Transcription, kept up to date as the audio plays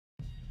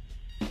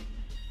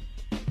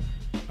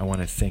I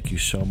want to thank you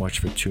so much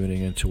for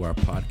tuning into our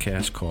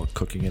podcast called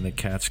Cooking in the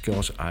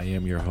Catskills. I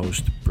am your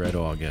host, Brett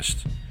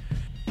August.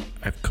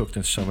 I've cooked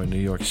in some of New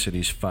York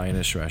City's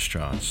finest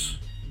restaurants.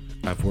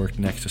 I've worked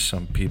next to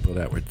some people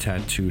that were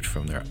tattooed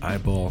from their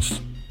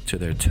eyeballs to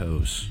their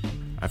toes.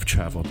 I've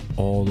traveled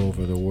all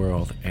over the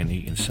world and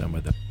eaten some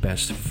of the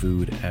best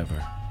food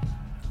ever.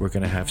 We're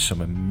going to have some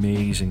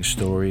amazing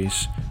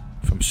stories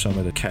from some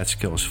of the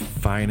Catskills'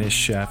 finest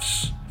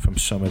chefs, from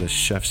some of the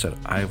chefs that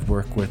I've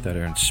worked with that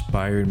have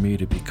inspired me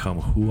to become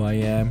who I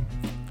am.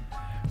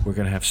 We're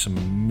going to have some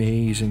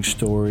amazing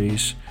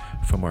stories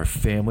from our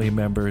family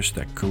members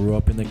that grew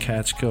up in the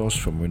Catskills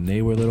from when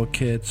they were little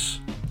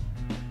kids.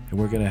 And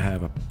we're going to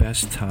have a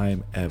best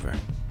time ever.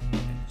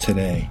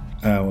 Today,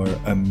 our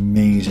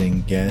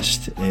amazing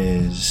guest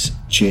is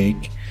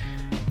Jake,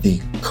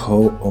 the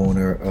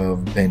co-owner of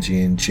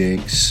Benji and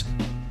Jake's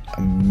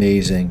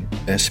amazing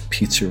best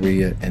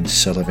pizzeria in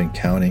Sullivan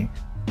County.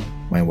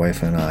 My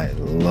wife and I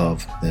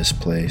love this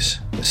place.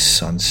 The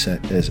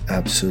sunset is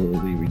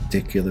absolutely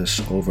ridiculous,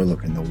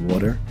 overlooking the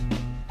water.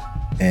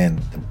 And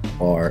the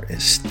bar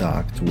is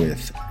stocked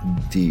with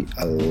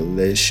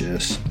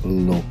delicious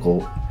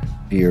local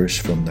beers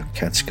from the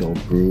Catskill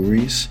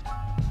breweries.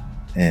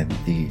 And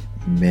the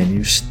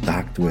menu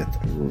stocked with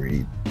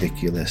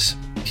ridiculous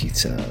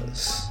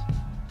pizzas.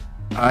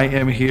 I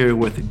am here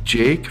with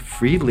Jake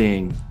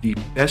Friedling, the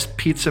best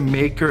pizza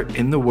maker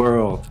in the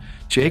world.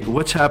 Jake,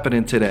 what's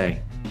happening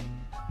today?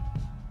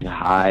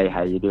 Hi,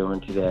 how you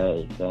doing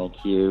today?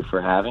 Thank you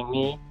for having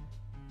me.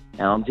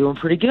 I'm doing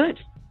pretty good.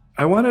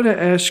 I wanted to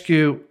ask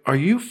you, are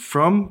you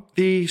from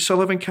the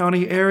Sullivan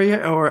County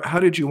area, or how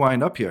did you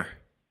wind up here?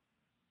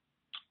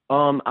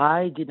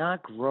 I did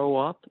not grow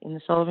up in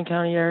the Sullivan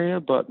County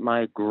area, but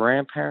my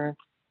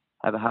grandparents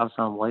have a house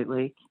on White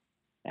Lake.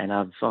 And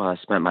I've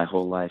spent my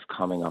whole life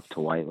coming up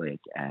to White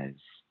Lake as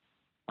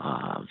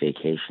a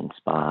vacation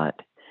spot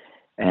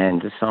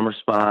and a summer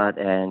spot,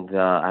 and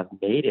I've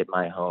made it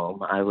my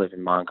home. I live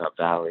in Mongut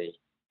Valley.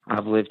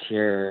 I've lived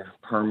here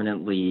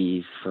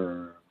permanently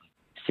for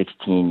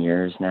 16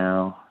 years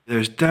now.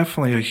 There's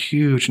definitely a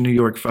huge New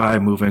York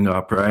vibe moving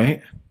up,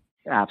 right?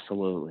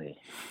 Absolutely.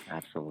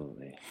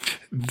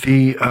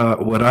 The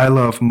what I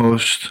love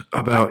most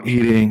about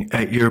eating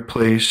at your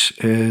place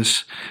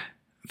is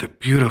the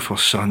beautiful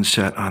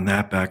sunset on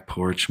that back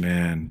porch,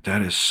 man.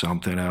 That is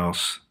something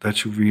else.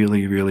 That's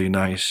really, really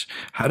nice.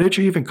 How did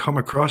you even come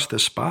across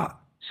this spot?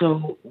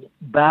 So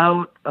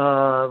about,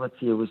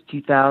 it was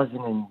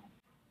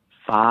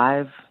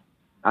 2005.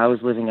 I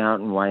was living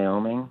out in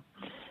Wyoming,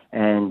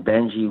 and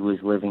Benji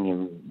was living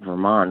in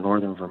Vermont,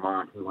 northern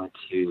Vermont. We went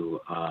to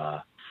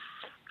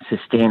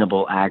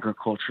sustainable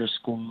agriculture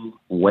school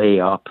way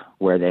up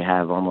where they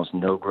have almost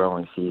no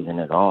growing season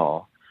at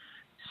all.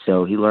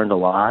 So he learned a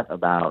lot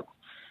about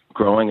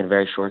growing in a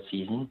very short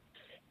season,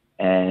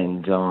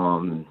 and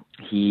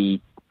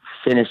he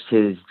finished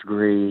his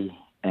degree,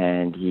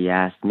 and he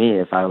asked me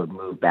if I would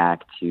move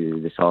back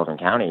to the Sullivan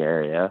County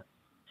area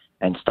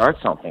and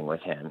start something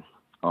with him.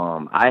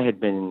 I had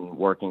been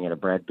working at a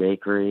bread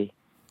bakery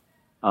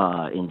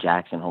in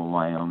Jackson Hole,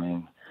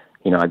 Wyoming.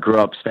 You know, I grew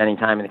up spending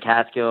time in the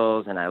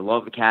Catskills, and I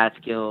love the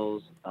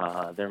Catskills.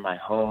 They're my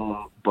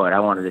home, but I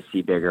wanted to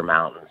see bigger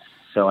mountains.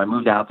 So I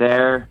moved out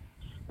there,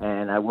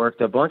 and I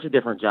worked a bunch of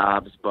different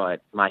jobs,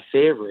 but my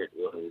favorite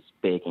was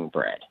baking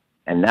bread.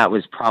 And that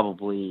was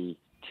probably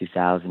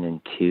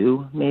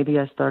 2002, maybe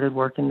I started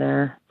working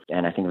there.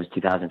 And I think it was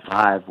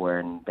 2005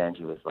 when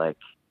Benji was like,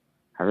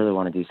 I really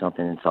want to do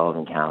something in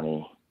Sullivan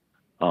County.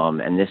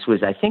 And this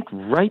was, I think,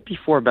 right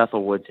before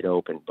Bethel Woods had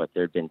opened, but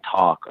there'd been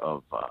talk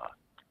of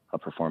a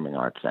performing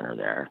arts center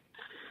there.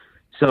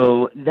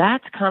 So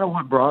that's kind of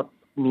what brought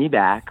me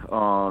back.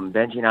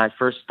 Benji and I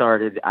first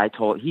started,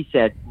 he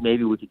said,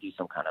 maybe we could do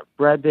some kind of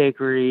bread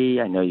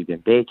bakery. I know you've been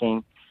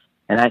baking.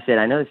 And I said,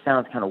 I know this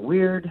sounds kind of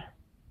weird,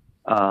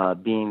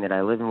 being that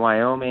I live in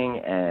Wyoming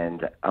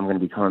and I'm going to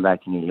be coming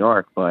back to New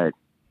York, but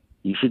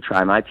you should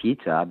try my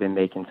pizza. I've been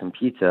making some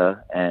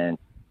pizza and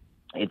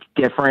it's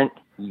different.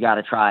 You got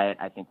to try it.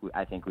 I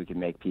think we can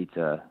make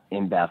pizza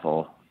in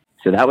Bethel.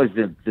 So that was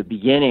the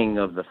beginning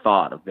of the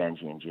thought of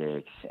Benji and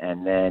Jake's.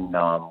 And then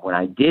when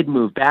I did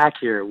move back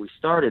here, we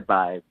started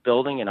by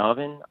building an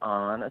oven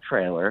on a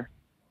trailer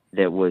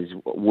that was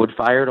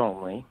wood-fired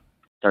only.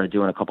 Started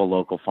doing a couple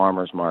local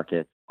farmers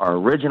markets. Our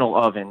original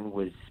oven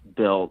was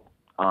built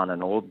on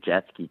an old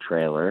jet ski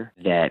trailer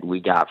that we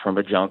got from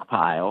a junk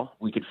pile.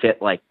 We could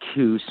fit like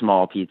 2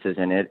 small pizzas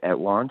in it at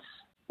once.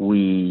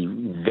 We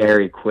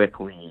very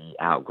quickly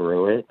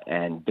outgrew it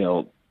and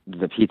built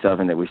the pizza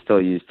oven that we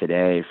still use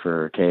today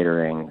for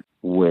catering,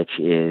 which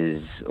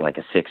is like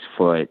a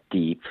 6-foot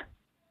deep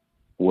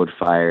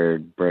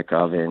wood-fired brick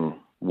oven,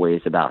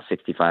 weighs about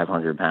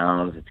 6,500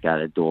 pounds. It's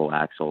got a dual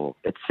axle.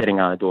 It's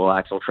sitting on a dual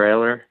axle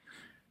trailer,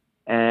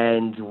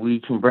 and we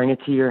can bring it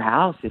to your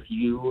house if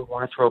you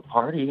want to throw a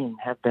party and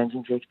have Benji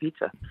and Jake's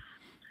Pizza.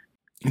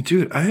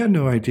 Dude, I had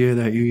no idea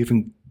that you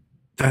even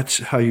that's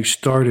how you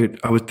started.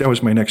 That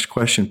was my next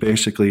question,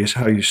 basically, is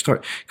how you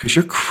start. Because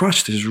your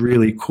crust is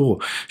really cool.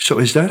 So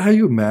is that how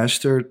you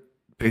mastered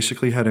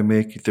basically how to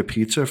make the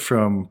pizza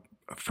from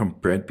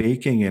bread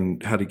baking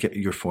and how to get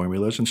your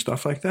formulas and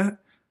stuff like that?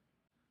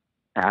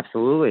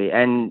 Absolutely.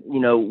 And,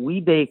 we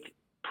bake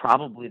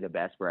probably the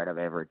best bread I've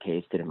ever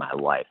tasted in my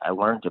life. I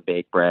learned to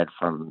bake bread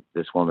from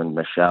this woman,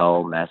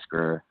 Michelle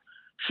Mesker.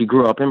 She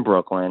grew up in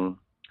Brooklyn,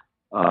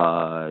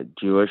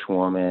 Jewish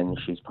woman.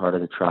 She's part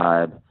of the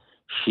tribe.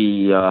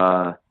 She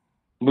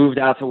moved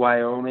out to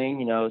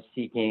Wyoming,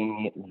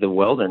 seeking the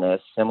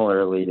wilderness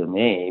similarly to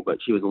me, but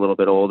she was a little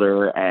bit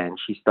older, and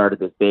she started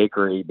this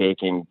bakery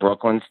baking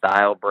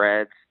Brooklyn-style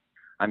breads.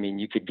 I mean,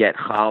 you could get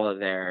challah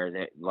there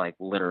that, like,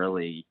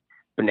 literally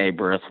B'nai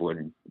B'rith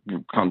would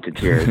come to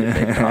tears if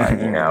they saw it, I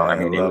mean,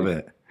 I love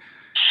it.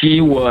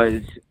 She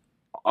was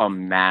a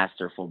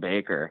masterful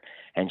baker,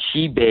 and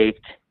she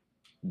baked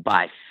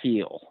by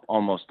feel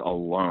almost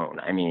alone.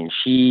 I mean,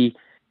 she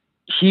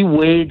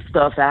weighed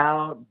stuff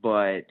out,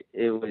 but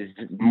it was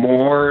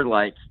more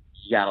like,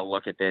 you got to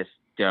look at this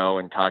dough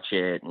and touch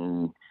it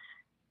and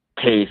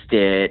taste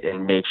it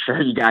and make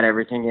sure you got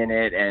everything in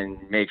it and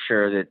make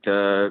sure that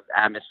the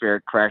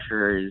atmospheric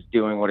pressure is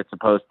doing what it's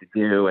supposed to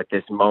do at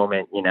this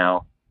moment.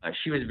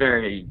 She was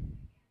very,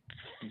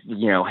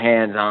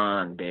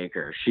 hands-on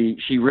baker.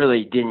 She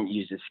really didn't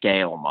use a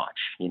scale much.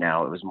 It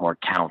was more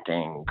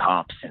counting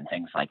cups and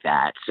things like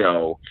that.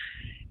 So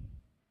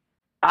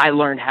I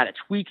learned how to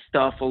tweak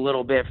stuff a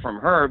little bit from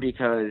her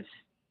because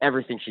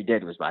everything she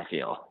did was by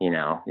feel.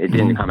 It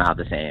didn't come out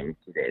the same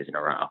 2 days in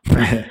a row,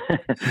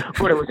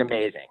 but it was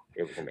amazing.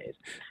 It was amazing.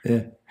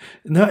 Yeah,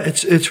 no,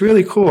 it's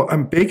really cool.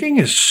 Baking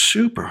is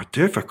super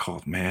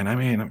difficult, man. I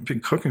mean, I've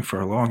been cooking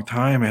for a long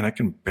time and I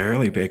can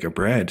barely bake a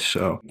bread.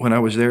 So when I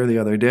was there the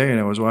other day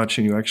and I was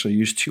watching you actually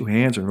use 2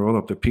 hands and roll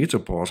up the pizza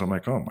balls, I'm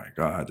like, oh my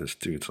God, this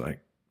dude's like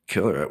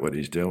killer at what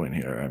he's doing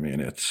here. I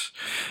mean,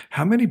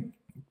 how many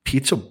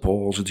pizza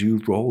balls do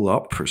you roll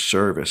up for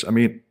service? I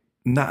mean,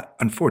 not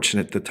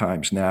unfortunate the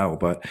times now,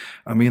 but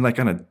I mean, like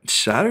on a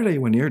Saturday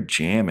when you're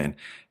jamming,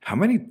 how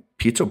many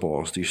pizza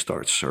balls do you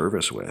start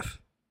service with?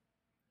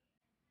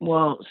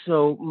 Well,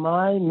 so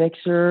my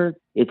mixer,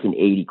 it's an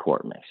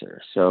 80-quart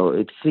mixer. So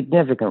it's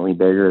significantly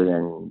bigger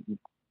than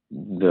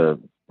the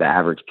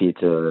average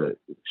pizza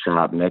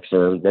shop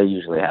mixer. They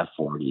usually have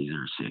 40s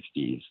or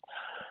 60s.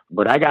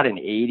 But I got an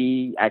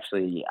 80.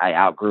 Actually, I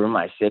outgrew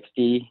my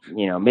 60.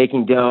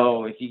 Making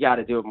dough, if you got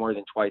to do it more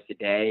than twice a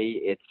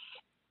day,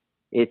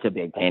 it's a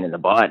big pain in the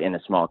butt in a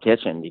small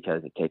kitchen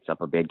because it takes up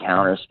a big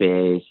counter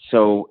space.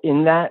 So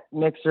in that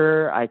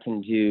mixer, I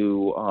can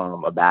do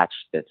a batch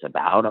that's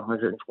about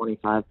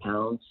 125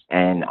 pounds.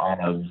 And on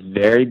a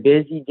very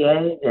busy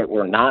day that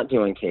we're not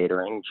doing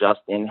catering, just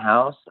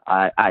in-house,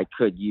 I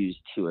could use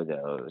 2 of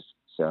those.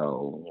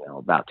 So,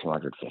 about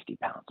 250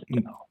 pounds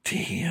of dough.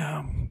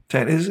 Damn,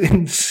 that is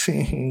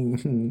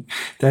insane.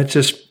 That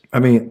just,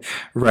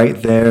 right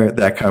there,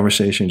 that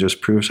conversation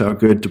just proves how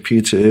good the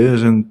pizza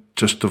is and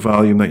just the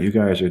volume that you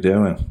guys are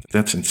doing.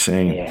 That's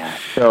insane. Yeah.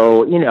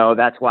 So,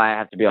 that's why I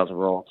have to be able to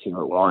roll 2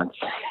 at once.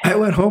 I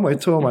went home, I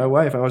told my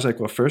wife, I was like,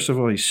 well, first of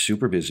all, he's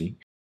super busy.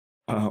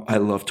 I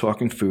love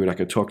talking food. I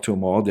could talk to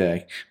him all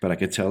day, but I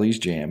could tell he's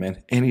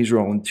jamming. And he's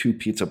rolling 2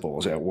 pizza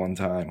balls at one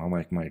time. I'm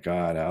like, my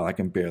God, Al, I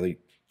can barely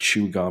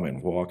chew gum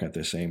and walk at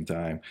the same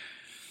time.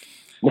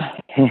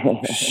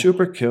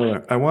 Super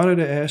killer. I wanted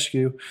to ask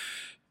you,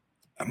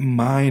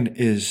 mine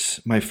is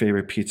my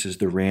favorite pizza is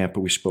the Ramp, but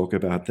we spoke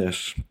about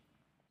this.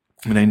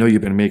 And I know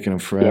you've been making them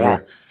forever. Yeah.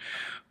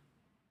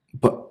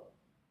 But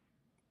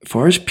as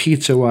far as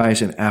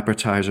pizza-wise and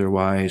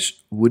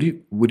appetizer-wise, what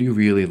do you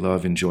really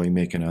enjoy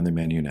making on the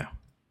menu now?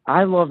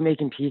 I love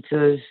making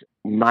pizzas.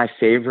 My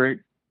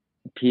favorite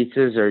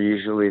pizzas are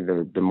usually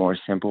the more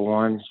simple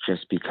ones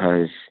just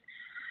because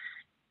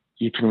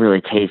you can really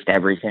taste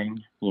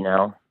everything,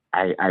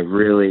 I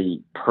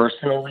really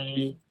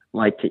personally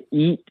like to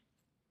eat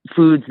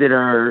foods that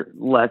are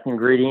less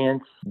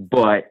ingredients,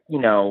 but,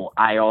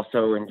 I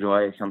also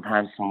enjoy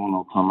sometimes someone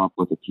will come up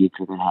with a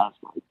pizza that has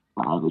like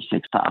 5 or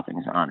 6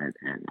 toppings on it,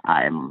 and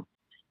I'm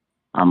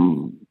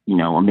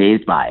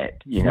amazed by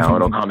it.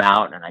 It'll come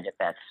out and I get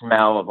that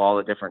smell of all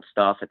the different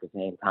stuff at the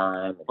same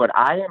time. But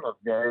I am a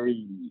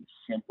very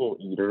simple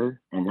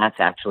eater, and that's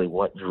actually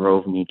what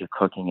drove me to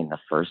cooking in the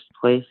first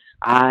place.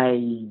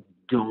 I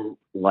don't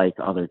like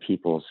other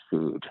people's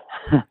food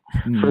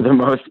for the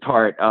most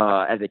part.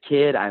 As a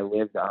kid, I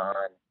lived on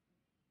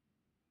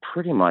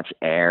pretty much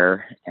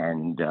air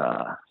and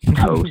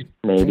toast,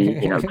 maybe,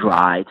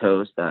 dry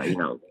toast.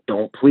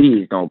 Don't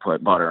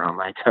put butter on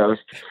my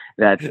toast.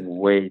 That's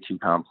way too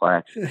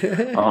complex.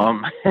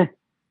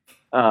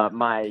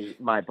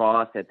 My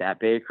boss at that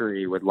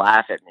bakery would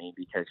laugh at me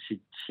because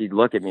she'd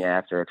look at me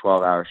after a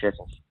 12-hour shift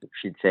and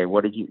she'd say,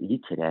 "What did you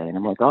eat today?" And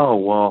I'm like, "Oh,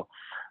 well,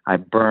 I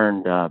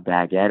burned a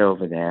baguette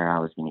over there. I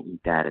was going to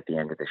eat that at the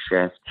end of the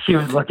shift." She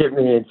would look at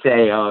me and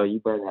say, "Oh, you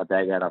burned that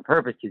baguette on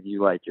purpose because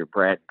you like your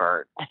bread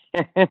burnt."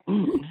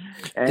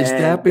 Is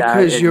that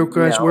because you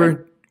guys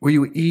weren't Were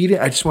you eating?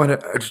 I just want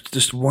to,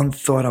 just one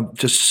thought I'm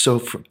just so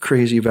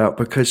crazy about,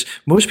 because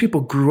most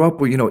people grew up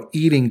with,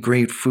 eating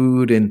great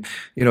food, and,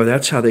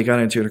 that's how they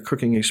got into the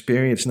cooking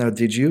experience. Now,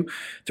 did you,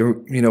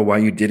 why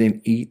you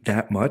didn't eat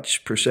that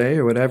much per se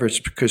or whatever? It's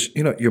because,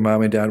 your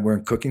mom and dad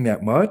weren't cooking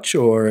that much,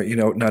 or,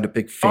 not a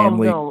big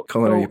family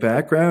culinary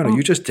background, or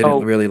you just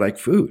didn't really like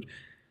food?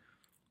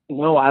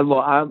 No,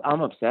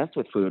 I'm obsessed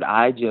with food.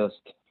 I just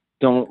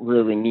don't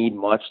really need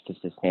much to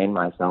sustain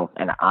myself,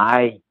 and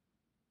I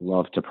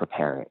love to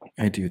prepare it.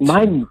 I do too.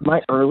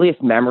 My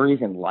earliest memories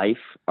in life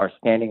are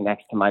standing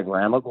next to my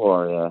grandma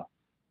Gloria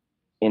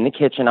in the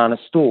kitchen on a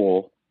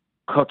stool,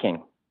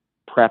 cooking,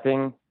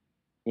 prepping,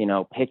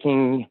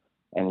 picking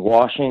and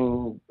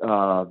washing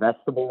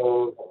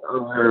vegetables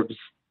and herbs,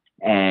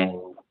 and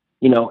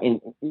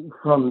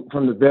from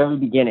the very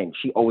beginning,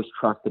 she always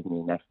trusted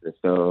me next to the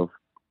stove.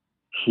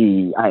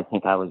 I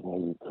think I was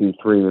maybe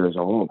 2-3 years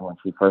old when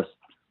she first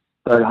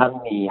started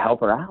having me help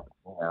her out.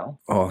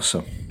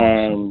 Awesome.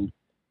 And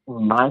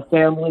my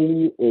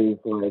family is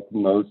like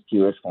most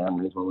Jewish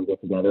families. When we get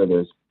together,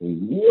 there's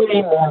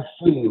way more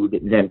food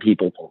than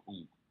people can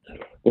eat.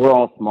 We're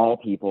all small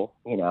people,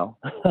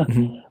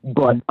 Mm-hmm.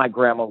 but my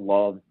grandma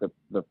loves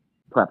the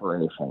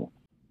preparation.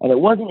 And it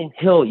wasn't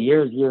until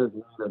years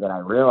later that I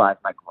realized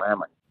my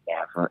grandma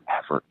never,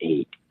 ever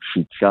ate.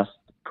 She just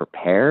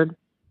prepared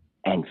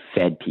and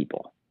fed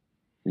people.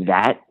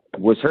 That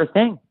was her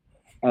thing.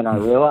 And I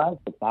realized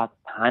that that's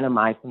kind of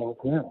my thing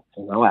too.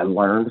 I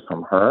learned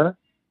from her.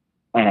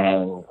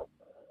 And,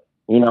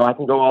 I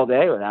can go all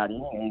day without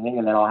eating anything,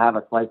 and then I'll have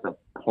a slice of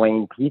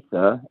plain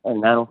pizza,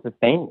 and that'll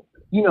sustain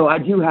me. I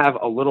do have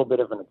a little bit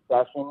of an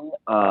obsession,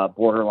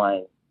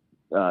 borderline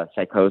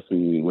psychosis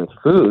with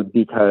food,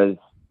 because,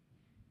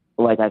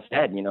 like I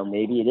said,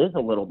 maybe it is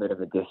a little bit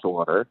of a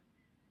disorder.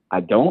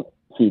 I don't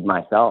feed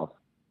myself,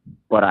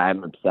 but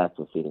I'm obsessed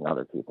with feeding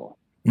other people.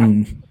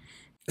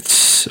 It's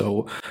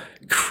so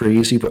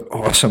crazy but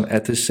awesome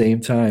at the same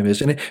time,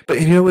 isn't it?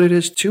 But you know what it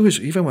is too, is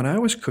even when I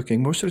was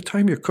cooking, most of the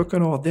time you're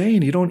cooking all day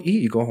and you don't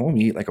eat. You go home,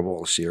 you eat like a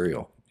bowl of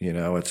cereal.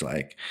 It's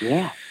like,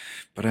 yeah.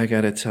 But I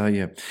got to tell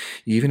you,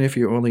 even if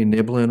you're only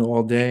nibbling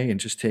all day and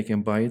just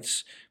taking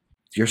bites,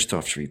 your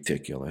stuff's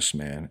ridiculous,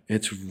 man.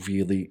 It's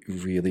really,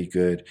 really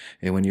good.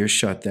 And when you're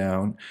shut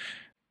down,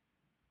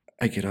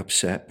 I get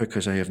upset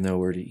because I have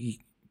nowhere to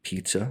eat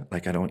pizza.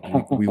 Like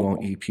we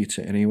won't eat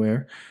pizza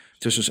anywhere.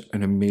 This was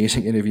an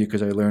amazing interview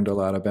because I learned a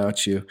lot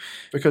about you.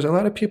 Because a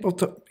lot of people,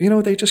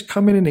 they just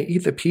come in and they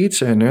eat the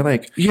pizza and they're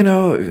like,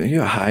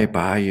 you're high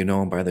by,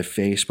 them by the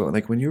face. But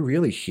like when you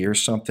really hear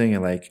something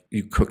and like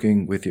you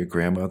cooking with your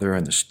grandmother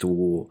on the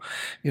stool,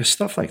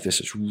 stuff like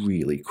this is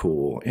really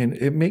cool. And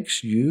it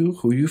makes you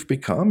who you've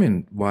become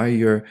and why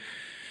your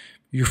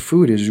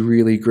food is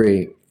really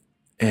great.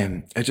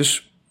 And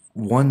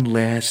one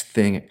last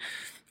thing,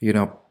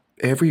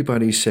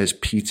 everybody says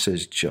pizza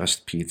is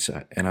just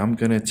pizza. And I'm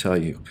going to tell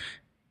you,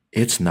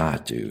 it's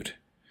not, dude.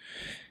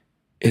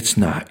 It's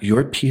not.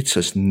 Your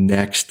pizza's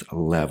next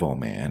level,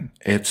 man.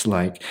 It's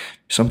like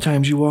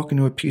sometimes you walk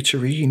into a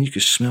pizzeria and you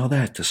can smell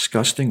that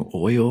disgusting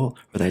oil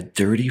or that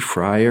dirty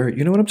fryer.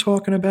 You know what I'm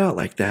talking about?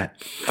 Like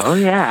that. Oh,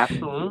 yeah,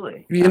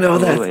 absolutely.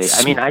 That.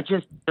 I mean, I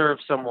just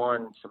served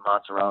someone some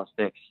mozzarella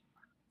sticks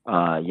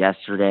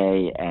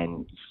yesterday,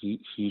 and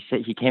he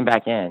said he came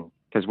back in,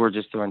 because we're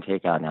just doing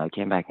takeout now. He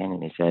came back in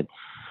and he said,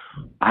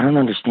 I don't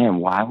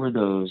understand, why were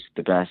those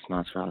the best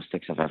mozzarella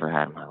sticks I've ever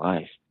had in my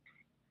life?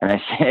 And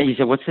he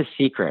said, what's the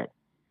secret?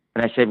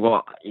 And I said,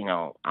 well,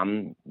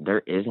 there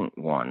isn't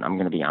one. I'm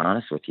going to be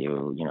honest with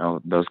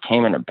you. Those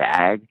came in a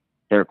bag.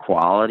 They're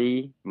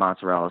quality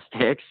mozzarella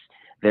sticks.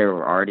 They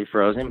were already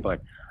frozen,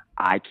 but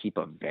I keep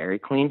a very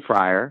clean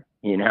fryer.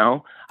 Totally.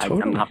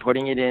 I'm not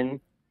putting it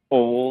in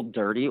old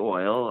dirty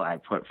oil. I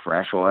put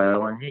fresh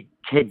oil in it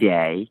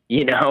today.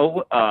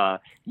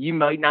 You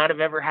might not have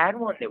ever had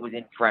one that was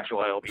in fresh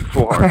oil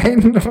before. I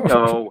know.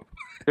 So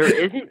there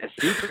isn't a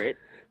secret.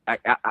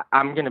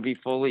 I'm going to be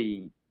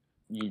fully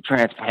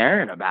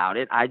transparent about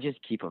it. I just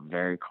keep a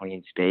very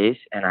clean space,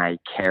 and I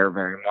care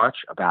very much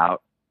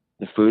about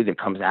the food that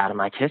comes out of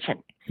my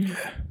kitchen.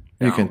 Yeah,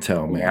 you can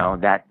tell,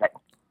 man. That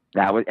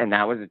was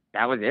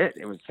it.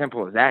 It was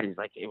simple as that. He's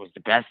like, it was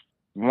the best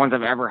ones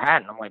I've ever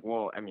had, and I'm like,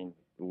 well, I mean,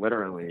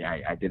 literally,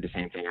 I did the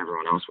same thing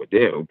everyone else would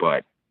do,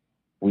 but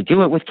we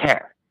do it with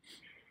care.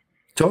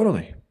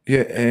 Totally.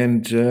 Yeah.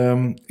 And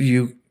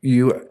you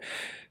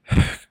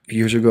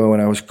years ago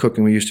when I was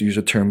cooking, we used to use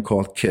a term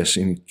called KISS,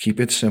 and keep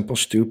it simple,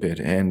 stupid.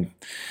 And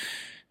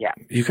yeah,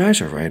 you guys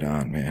are right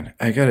on, man.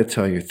 I got to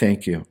tell you,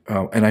 thank you.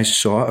 And I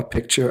saw a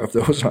picture of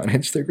those on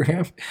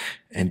Instagram,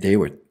 and they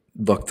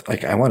looked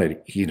like I wanted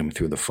to eat them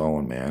through the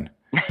phone, man.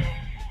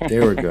 They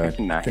were good.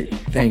 Nice.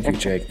 Thank you,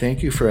 Jake.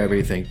 Thank you for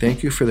everything.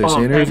 Thank you for this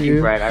interview. Thank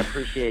you, Brett. I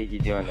appreciate you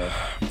doing this.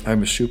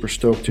 I'm super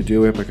stoked to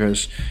do it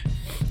because,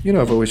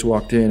 I've always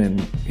walked in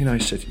and, I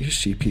said, you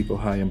see people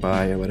high and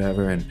by or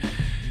whatever, and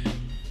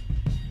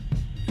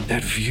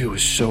that view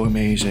is so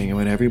amazing. And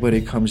when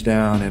everybody comes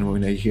down and when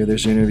they hear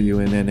this interview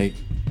and then they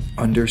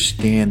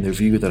understand the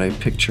view that I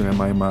picture in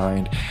my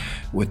mind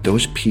with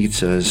those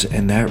pizzas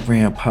and that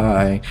ramp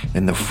pie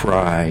and the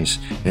fries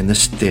and the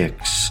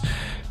sticks.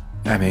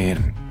 I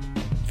mean,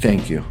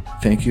 thank you.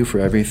 Thank you for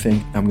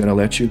everything. I'm going to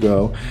let you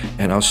go,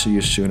 and I'll see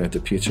you soon at the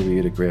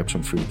pizzeria to grab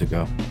some food to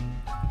go.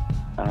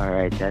 All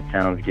right, that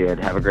sounds good.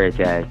 Have a great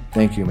day.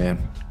 Thank you, man.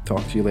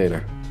 Talk to you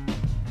later.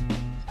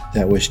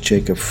 That was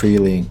Jacob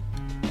Freely,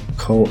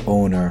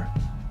 co-owner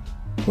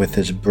with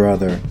his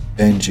brother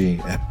Benji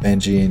at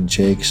Benji and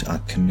Jake's on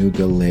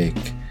Cayuga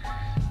Lake.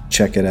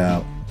 Check it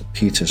out. The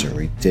pizzas are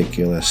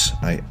ridiculous.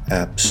 I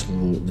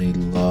absolutely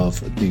love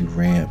the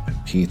ramp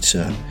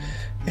pizza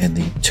and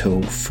the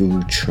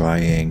tofu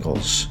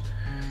triangles.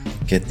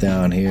 Get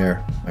down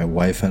here. My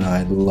wife and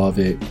I love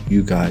it.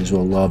 You guys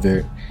will love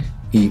it.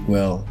 Eat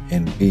well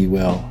and be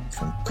well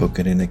from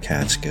Cooking in the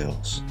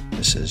Catskills.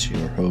 This is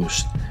your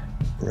host,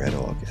 Brett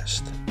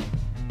August.